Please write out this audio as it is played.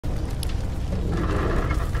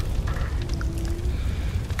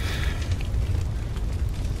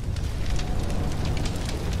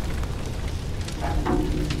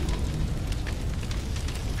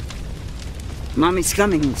Mommy's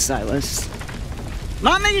coming, Silas.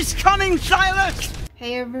 Mommy's coming, Silas!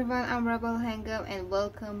 Hey everyone, I'm Rebel Hangup and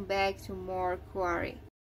welcome back to more Quarry.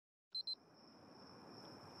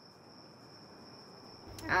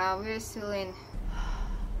 We're still in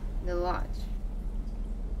the lodge.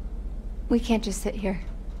 We can't just sit here.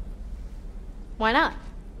 Why not?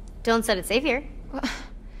 Dylan said it's safe here. Well,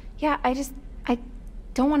 yeah, I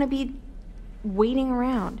don't want to be waiting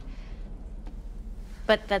around.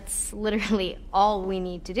 But that's literally all we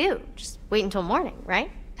need to do. Just wait until morning,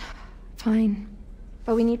 right? Fine.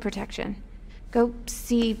 But we need protection. Go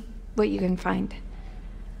see what you can find.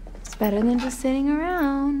 It's better than just sitting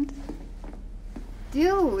around.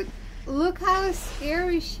 Dude, look how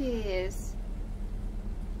scary she is.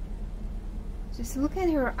 Just look at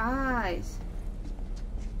her eyes.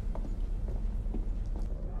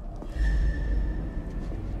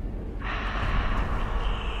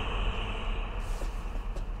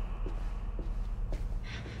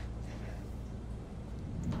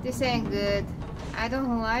 This ain't good. I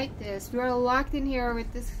don't like this. We're locked in here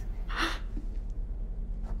with this.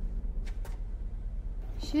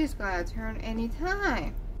 She's gonna turn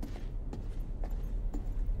anytime.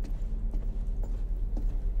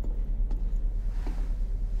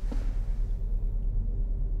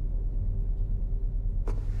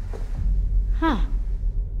 Huh.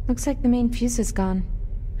 Looks like the main fuse is gone.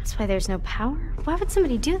 That's why there's no power? Why would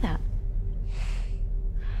somebody do that?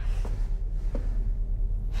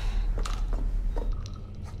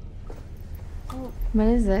 What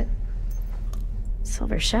is it?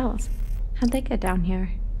 Silver shells. How'd they get down here?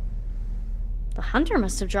 The hunter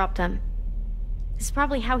must have dropped them. This is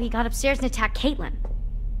probably how he got upstairs and attacked Caitlin.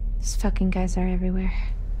 These fucking guys are everywhere.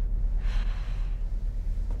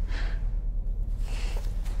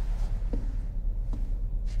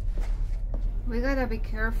 We gotta be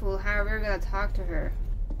careful how we're gonna talk to her.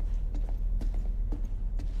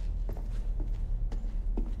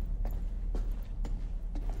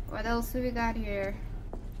 What else do we got here?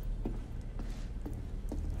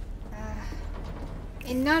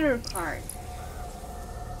 Another card.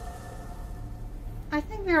 I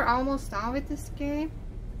think we're almost done with this game.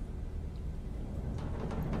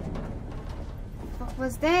 What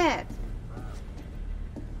was that?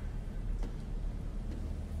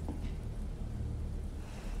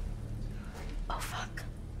 Oh, fuck.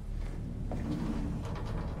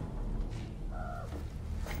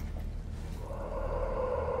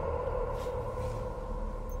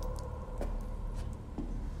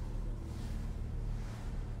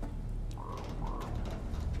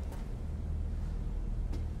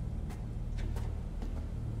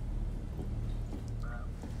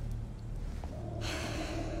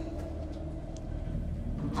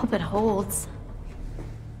 Hope it holds.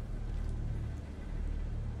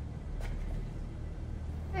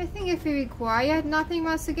 I think if we be quiet, nothing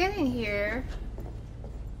wants to get in here.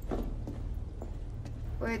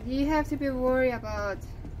 But you have to be worried about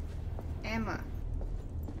Emma.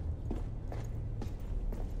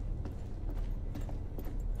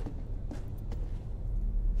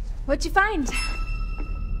 What'd you find?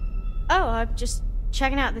 Oh, I'm just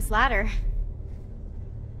checking out this ladder.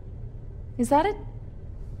 Is that a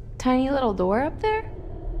tiny little door up there?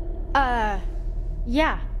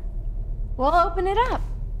 Yeah. Well, open it up.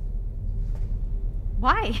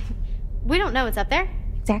 Why? We don't know what's up there.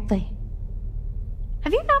 Exactly.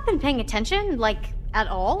 Have you not been paying attention, like, at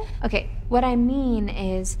all? Okay, what I mean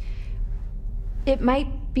is, it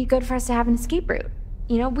might be good for us to have an escape route.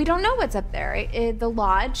 You know, we don't know what's up there. The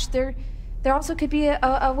lodge, there also could be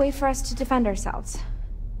a way for us to defend ourselves.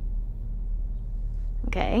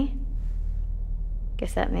 Okay.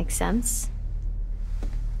 Guess that makes sense.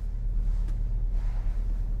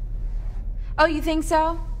 Oh, you think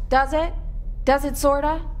so? Does it? Does it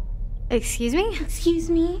sorta? Excuse me? Excuse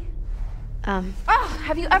me? Oh,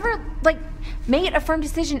 have you ever, like, made a firm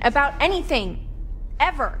decision about anything?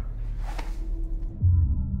 Ever?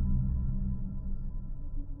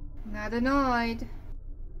 Not annoyed.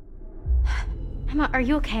 Emma, are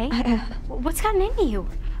you okay? What's gotten into you?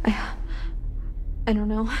 I don't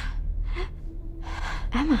know.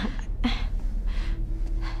 Emma.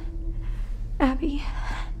 Abby.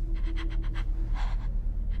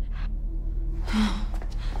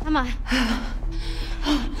 Emma.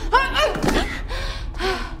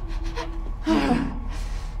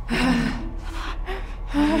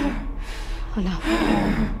 Oh no.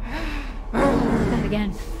 Not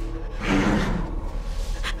again.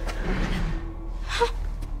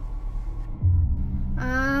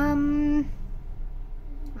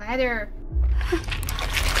 Ladder.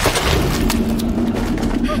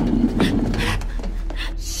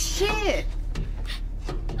 Shit.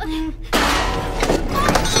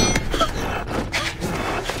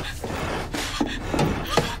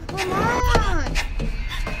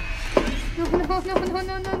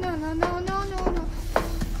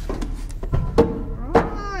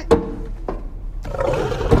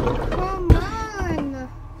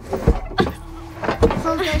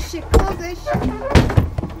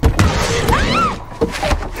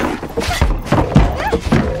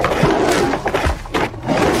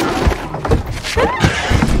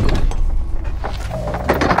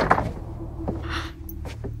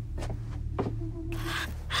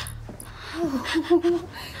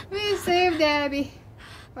 We saved Abby.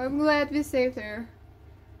 I'm glad we saved her.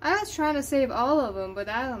 I was trying to save all of them, but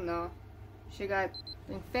I don't know. She got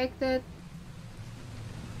infected.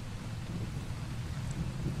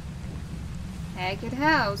 Hackett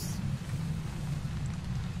house.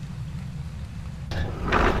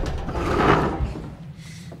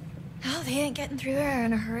 Oh, they ain't getting through there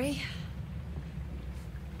in a hurry.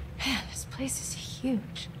 Man, this place is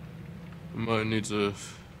huge. I might need to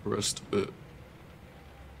rest a bit.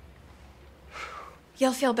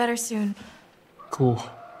 You'll feel better soon. Cool.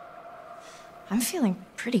 I'm feeling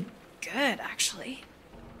pretty good, actually.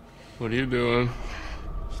 What are you doing?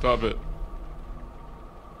 Stop it.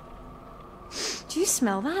 Do you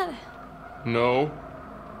smell that? No.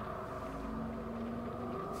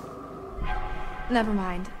 Never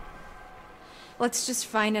mind. Let's just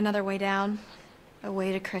find another way down. A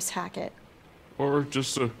way to Chris Hackett. Or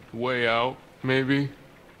just a way out, maybe.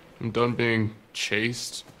 I'm done being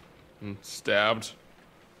chased and stabbed.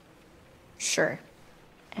 Sure.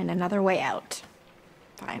 And another way out.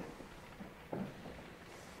 Fine.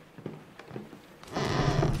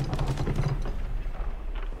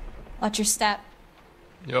 Watch your step.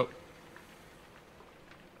 Yep.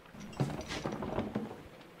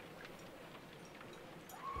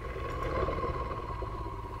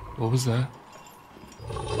 What was that?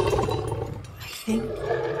 I think.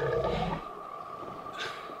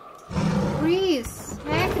 Chris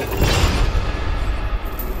Hackett.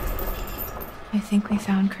 I think we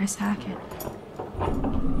found Chris Hackett.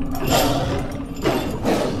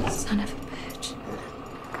 Son of a bitch.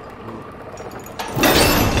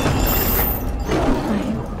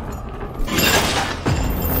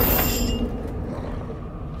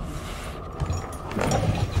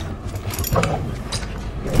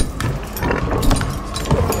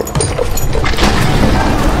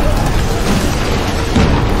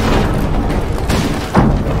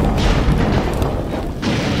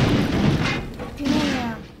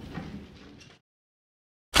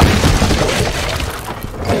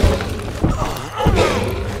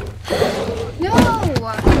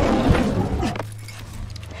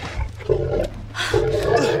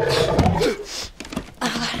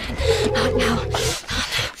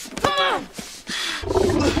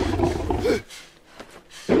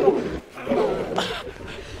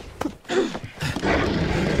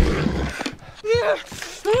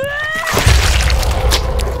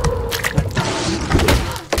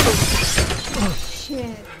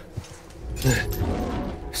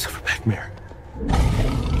 Silverback mare.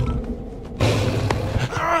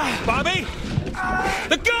 Bobby!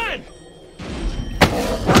 The gun!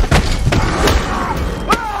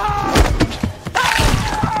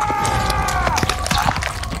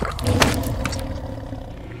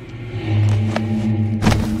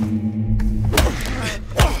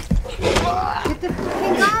 Get the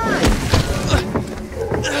fucking gun!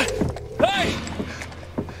 Hey!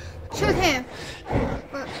 Shoot him!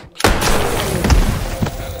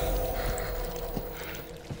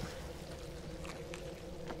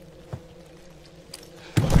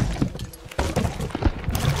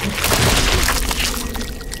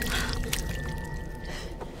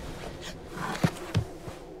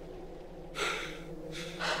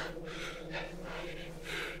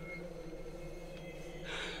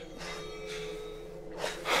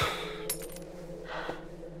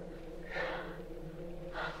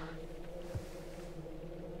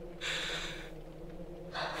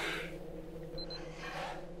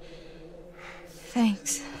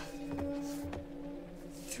 Thanks.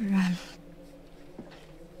 For,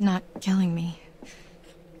 not killing me.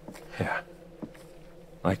 Yeah.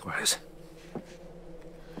 Likewise.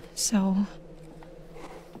 So,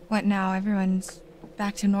 what now? Everyone's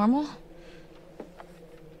back to normal?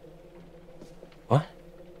 What?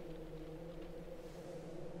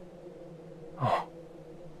 Oh.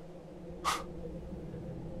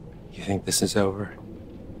 You think this is over?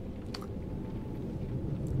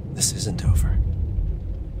 This isn't over.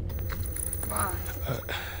 Wow.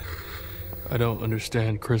 I don't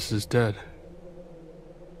understand. Chris is dead.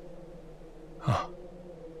 Oh.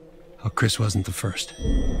 Oh, Chris wasn't the first.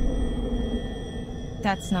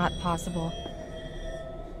 That's not possible.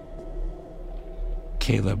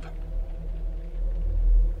 Caleb.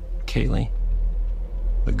 Kaylee.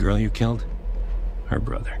 The girl you killed. Her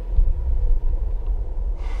brother.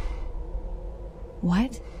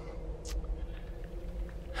 What?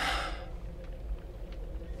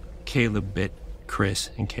 Caleb bit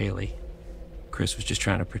Chris and Kaylee. Chris was just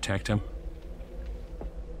trying to protect him.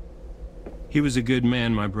 He was a good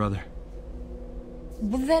man, my brother.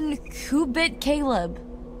 Well, then who bit Caleb?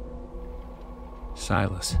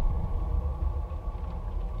 Silas.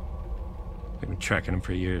 We've been tracking him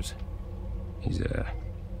for years. He's a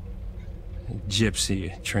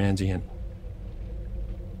gypsy, transient.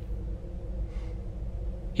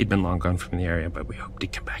 He'd been long gone from the area, but we hoped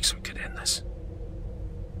he'd come back so we could end this.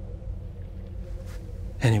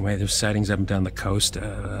 Anyway, there's sightings up and down the coast.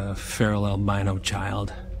 A feral albino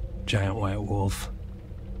child, giant white wolf.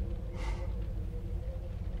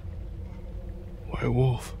 White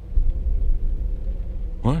wolf.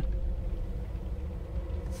 What?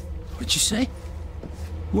 What'd you say?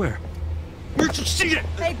 Where? Where'd you see it?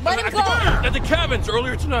 Hey, let him go! At the cabins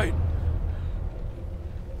earlier tonight.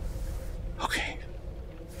 Okay.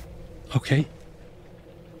 Okay.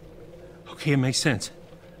 Okay, it makes sense.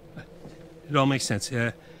 It all makes sense.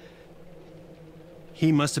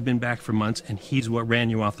 He must have been back for months, and he's what ran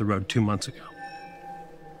you off the road 2 months ago.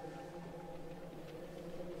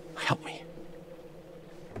 Help me.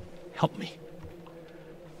 Help me.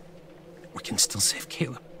 We can still save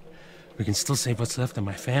Caleb. We can still save what's left of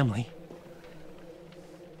my family.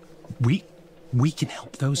 We can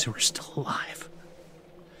help those who are still alive.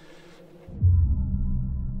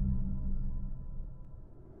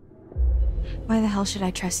 Why the hell should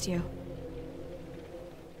I trust you?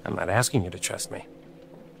 I'm not asking you to trust me.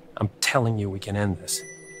 I'm telling you we can end this.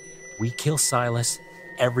 We kill Silas,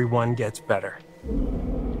 everyone gets better.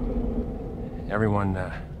 Everyone,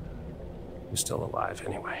 who's still alive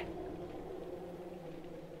anyway.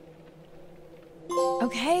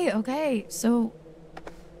 Okay, so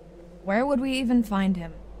where would we even find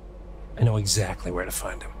him? I know exactly where to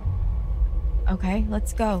find him. Okay,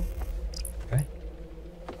 let's go. Okay?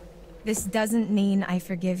 This doesn't mean I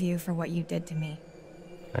forgive you for what you did to me.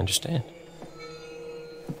 I understand.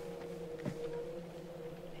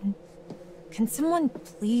 Can someone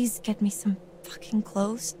please get me some fucking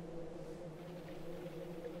clothes?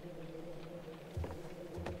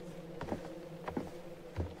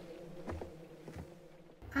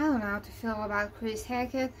 I don't know how to feel about Chris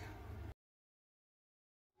Hackett.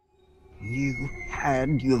 You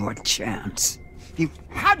had your chance. You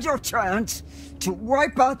had your chance to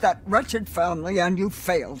wipe out that wretched family, and you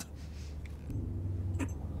failed.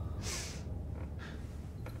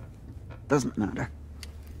 Doesn't matter.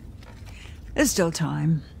 There's still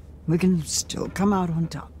time. We can still come out on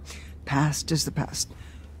top. Past is the past.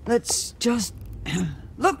 Let's just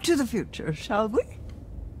look to the future, shall we?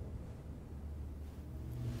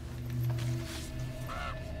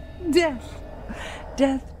 Death.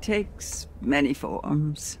 Death takes many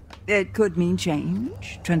forms. It could mean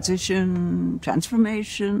change, transition,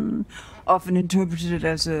 transformation, often interpreted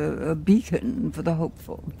as a beacon for the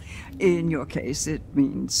hopeful. In your case, it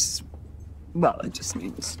means, well, it just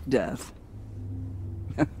means death.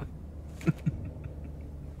 The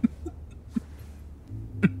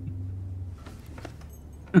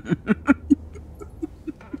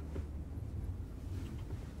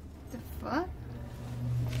fuck?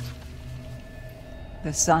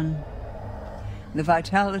 The sun, the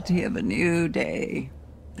vitality of a new day.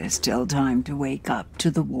 There's still time to wake up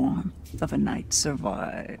to the warmth of a night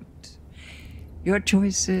survived. Your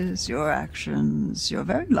choices, your actions, your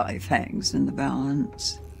very life hangs in the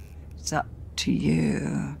balance. It's up to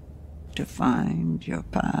you to find your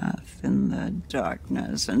path in the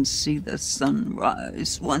darkness and see the sun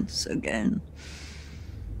rise once again.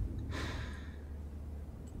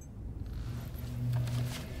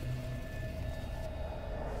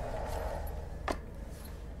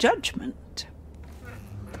 Judgment.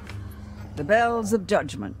 The bells of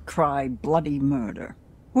judgment cry bloody murder.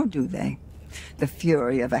 Or do they? The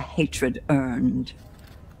fury of a hatred earned,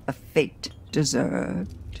 a fate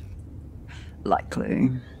deserved.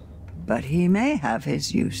 Likely. But he may have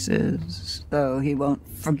his uses, though he won't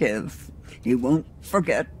forgive. He won't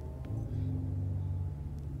forget.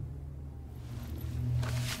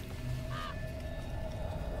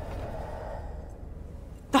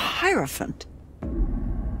 The Hierophant.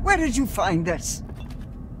 Where did you find this?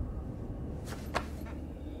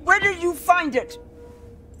 Where did you find it?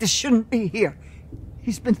 This shouldn't be here.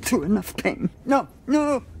 He's been through enough pain. No,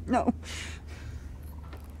 no, no.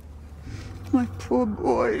 My poor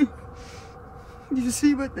boy. You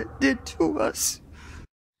see what that did to us?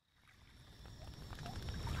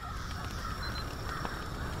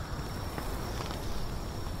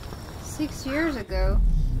 "6 years ago."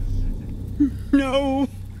 No.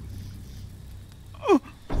 Oh,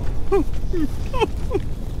 oh, no.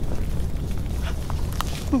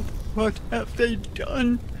 Oh, what have they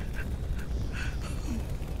done?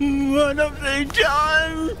 What have they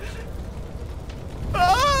done?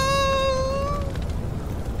 Oh!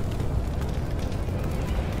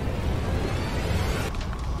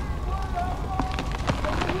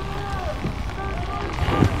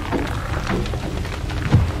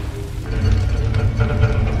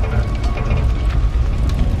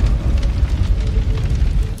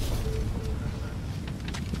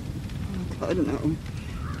 Oh, no.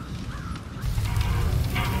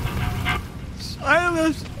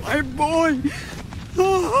 Silas, my boy!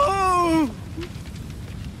 Oh!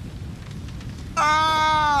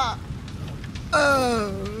 Ah!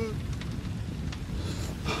 Oh!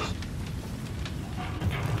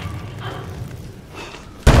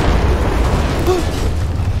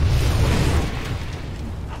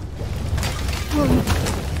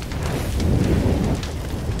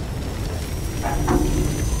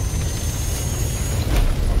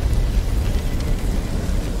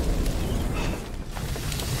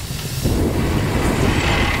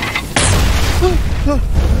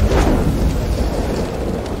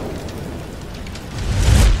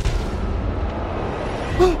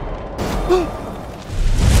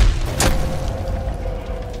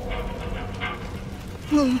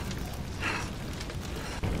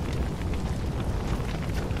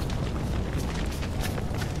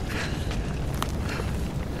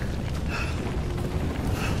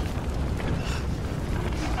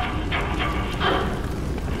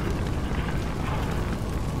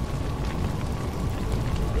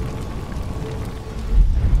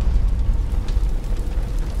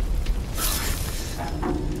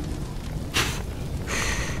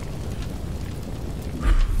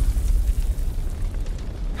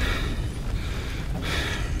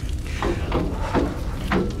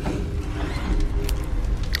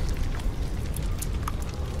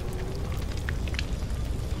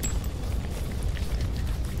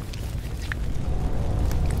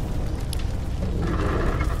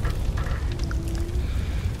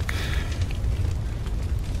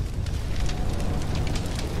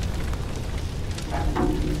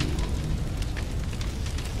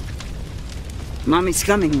 Mommy's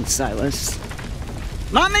coming, Silas.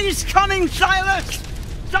 Mommy's coming, Silas!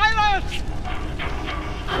 Silas!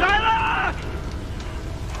 Silas!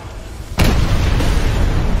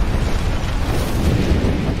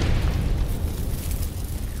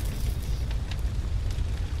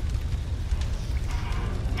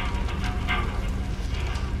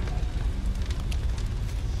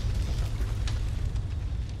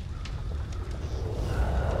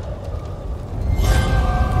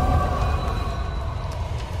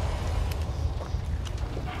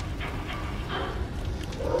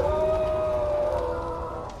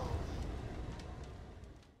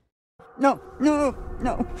 No, no,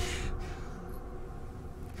 no.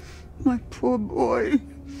 My poor boy.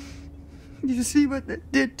 You see what they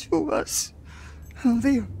did to us? How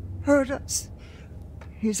they hurt us.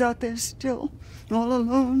 He's out there still, all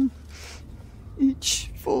alone.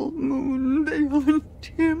 Each full moon they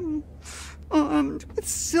hunt him, armed with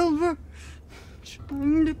silver,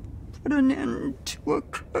 trying to put an end to a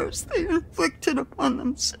curse they inflicted upon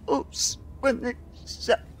themselves when they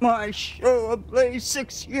set my show ablaze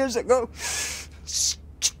 6 years ago.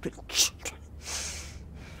 Stupid children.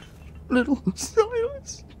 Little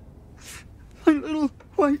Silas. My little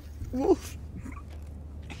white wolf.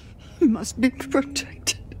 You must be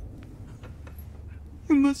protected.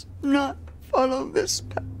 You must not follow this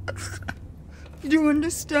path. Do you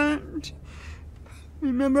understand?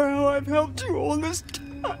 Remember how I've helped you all this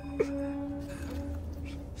time.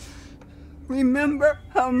 Remember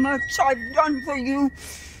how much I've done for you.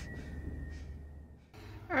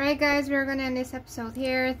 Alright guys, we're gonna end this episode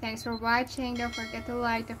here. Thanks for watching. Don't forget to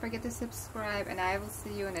like, don't forget to subscribe, and I will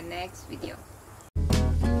see you in the next video.